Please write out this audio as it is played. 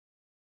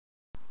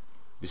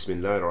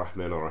Bismillah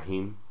ar-Rahman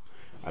ar-Rahim.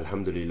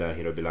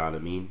 Alhamdulillahi Rabbil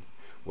Alameen.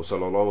 Wa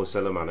sallallahu wa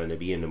sallam ala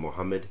nabiyyina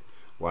Muhammad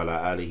wa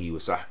ala alihi wa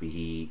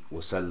sahbihi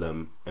wa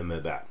sallam, amma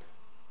ba'd.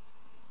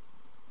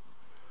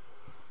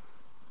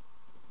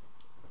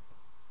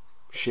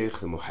 Shaykh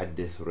the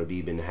Muhadeeth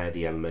Rabee bin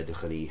Hadi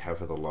Al-Madkhaley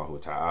Hafidhullah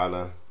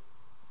Ta'ala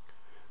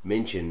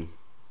mentioned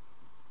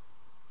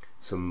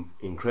some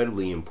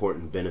incredibly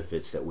important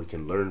benefits that we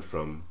can learn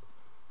from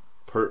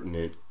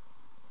pertinent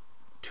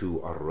to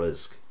our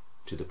rizq,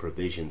 to the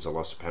provisions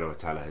Allah subhanahu wa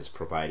ta'ala has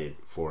provided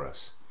for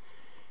us,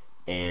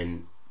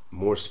 and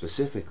more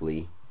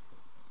specifically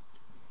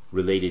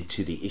related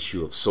to the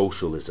issue of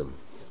socialism,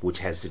 which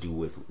has to do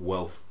with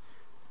wealth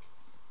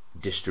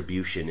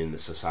distribution in the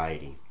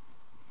society.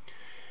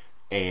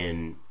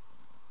 And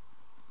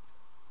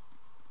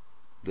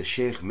the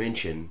Sheikh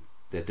mentioned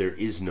that there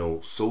is no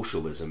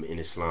socialism in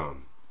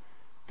Islam,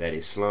 that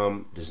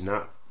Islam does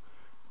not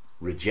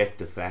reject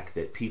the fact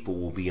that people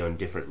will be on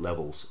different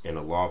levels and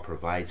Allah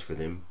provides for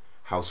them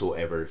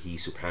howsoever He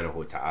subhanahu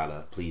wa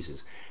ta'ala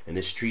pleases. And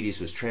this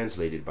treatise was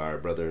translated by our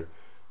brother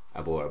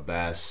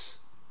Abbas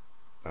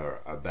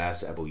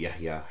Abu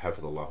Yahyah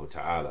Hafidhullah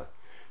Ta'ala.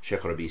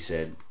 Shaykh Rabee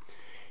said,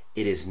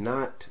 "It has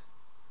not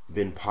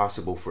been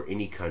possible for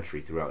any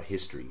country throughout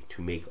history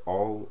to make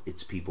all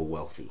its people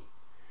wealthy.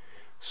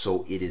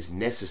 So it is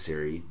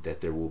necessary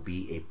that there will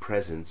be a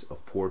presence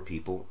of poor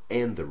people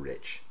and the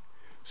rich,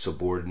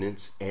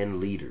 subordinates and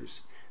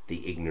leaders,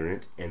 the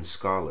ignorant and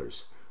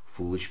scholars,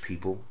 foolish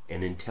people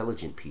and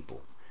intelligent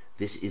people.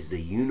 This is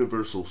the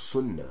universal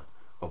sunnah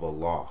of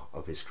Allah,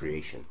 of His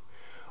creation.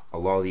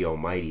 Allah the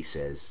Almighty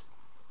says,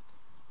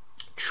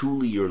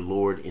 'Truly your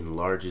Lord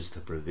enlarges the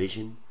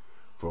provision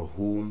for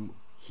whom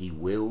He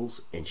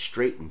wills and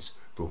straightens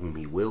for whom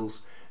He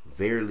wills.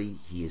 Verily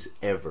He is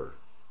ever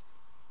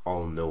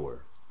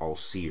all-knower,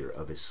 all-seer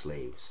of His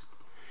slaves.'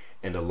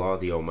 And Allah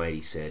the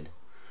Almighty said,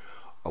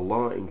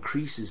 'Allah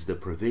increases the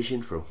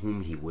provision for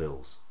whom He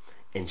wills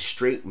and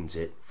straightens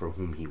it for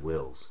whom He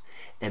wills.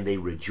 And they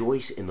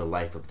rejoice in the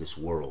life of this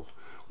world,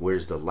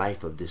 whereas the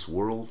life of this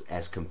world,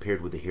 as compared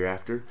with the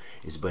hereafter,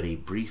 is but a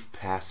brief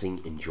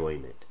passing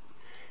enjoyment.'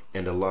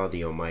 And Allah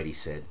the Almighty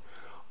said,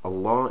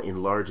 'Allah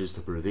enlarges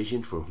the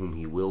provision for whom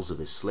He wills of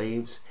His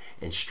slaves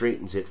and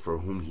straightens it for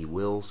whom He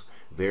wills.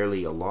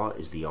 Verily Allah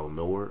is the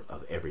all-knower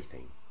of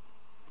everything.'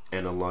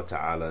 And Allah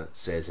Ta'ala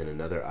says in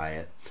another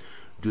ayat,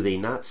 'Do they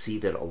not see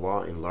that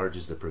Allah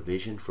enlarges the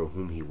provision for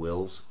whom He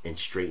wills and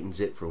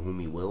straightens it for whom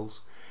He wills?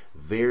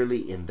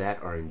 Verily in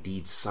that are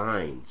indeed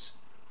signs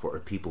for a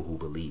people who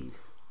believe.'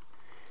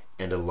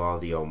 And Allah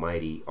the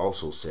Almighty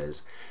also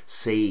says,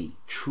 'Say,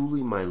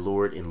 truly my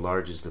Lord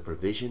enlarges the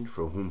provision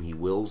for whom He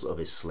wills of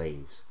His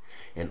slaves,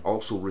 and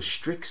also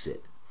restricts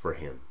it for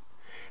Him.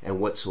 And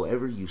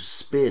whatsoever you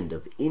spend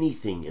of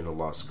anything in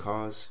Allah's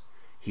cause,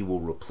 He will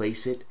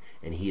replace it,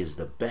 and He is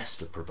the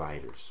best of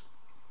providers.'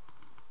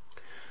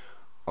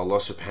 Allah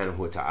subhanahu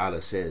wa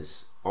ta'ala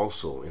says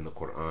also in the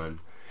Quran,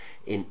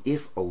 'And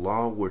if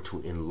Allah were to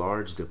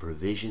enlarge the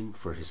provision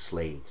for His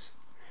slaves,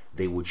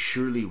 they would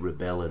surely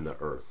rebel in the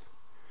earth.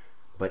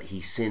 But He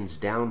sends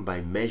down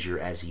by measure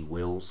as He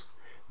wills.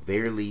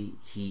 Verily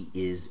He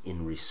is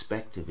in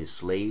respect of His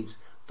slaves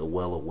the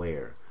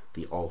well-aware,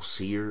 the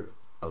all-seer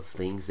of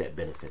things that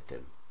benefit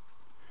them.'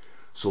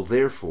 So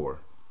therefore,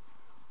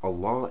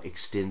 Allah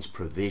extends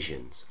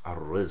provisions,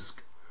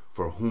 ar-rizq,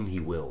 for whom He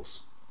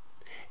wills,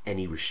 and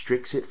He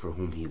restricts it for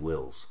whom He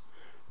wills,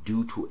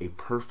 due to a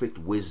perfect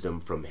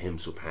wisdom from Him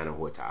subhanahu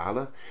wa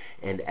ta'ala,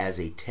 and as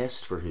a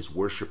test for His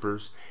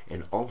worshippers,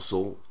 and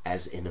also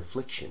as an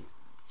affliction.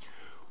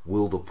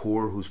 Will the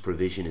poor whose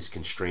provision is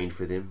constrained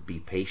for them be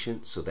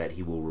patient so that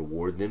He will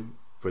reward them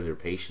for their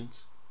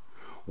patience?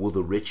 Will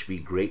the rich be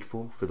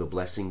grateful for the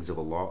blessings of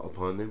Allah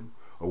upon them,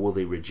 or will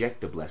they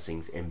reject the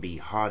blessings and be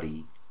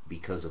haughty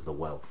because of the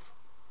wealth?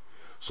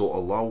 So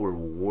Allah will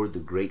reward the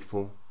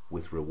grateful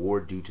with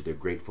reward due to their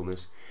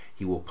gratefulness.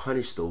 He will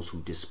punish those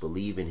who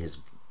disbelieve in His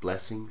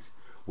blessings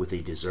with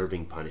a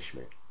deserving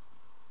punishment.'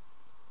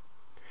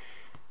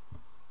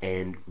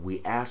 And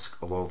we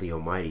ask Allah the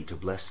Almighty to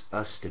bless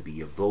us to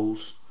be of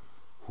those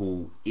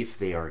who, if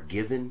they are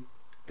given,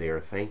 they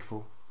are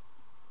thankful,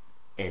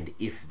 and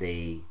if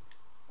they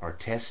are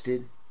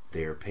tested,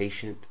 they are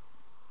patient,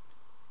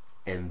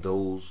 and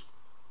those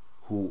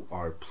who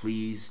are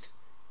pleased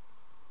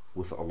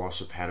with Allah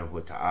subhanahu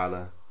wa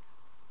ta'ala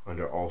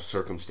under all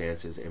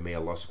circumstances. And may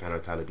Allah subhanahu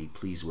wa ta'ala be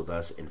pleased with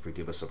us and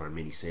forgive us of our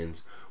many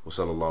sins. Wa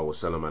sallallahu wa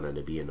sallam ala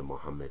nabiyyina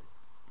Muhammad.